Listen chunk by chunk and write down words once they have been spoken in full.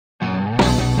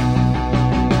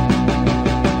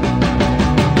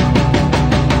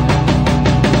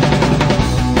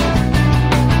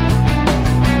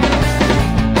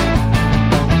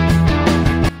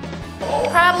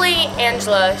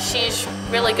Angela. She's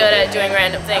really good at doing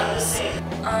random things.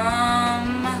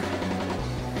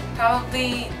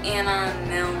 Probably Anna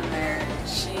Milner.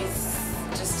 She's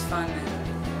just fun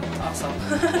and awesome.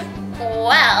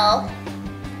 Well,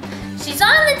 she's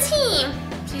on the team.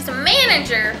 She's a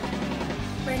manager.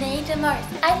 Renee DeMars.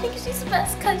 I think she's the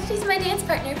best because she's my dance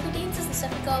partner for dances and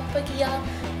stuff. We go all boogie, all,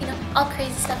 you know, all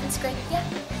crazy stuff. It's great. Yeah.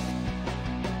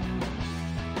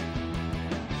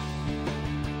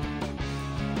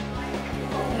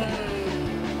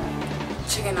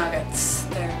 Chicken nuggets.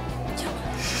 They're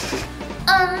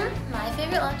yellow. My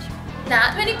favorite lunch.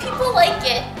 Not many people like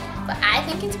it, but I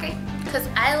think it's great because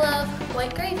I love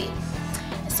white gravy.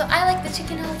 So I like the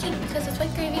chicken ala king because it's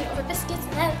white gravy over biscuits,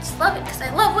 and I just love it because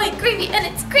I love white gravy and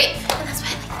it's great. And that's why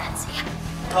I like that, so yeah.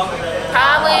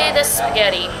 Probably the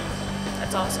spaghetti.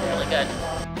 That's also really good.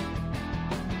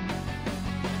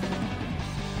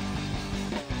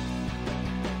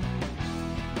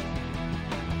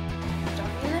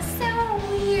 Don't mean to sound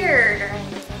weird or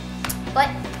anything, but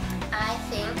I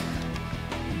think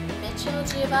Mitchell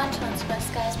Giovanchon's the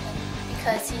best guy's been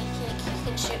because he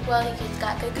can shoot well, he's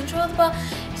got good control of the ball,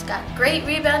 he's got great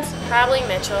rebounds. Probably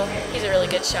Mitchell. He's a really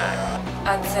good shot.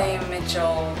 I'd say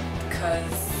Mitchell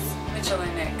because Mitchell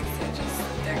and Nick.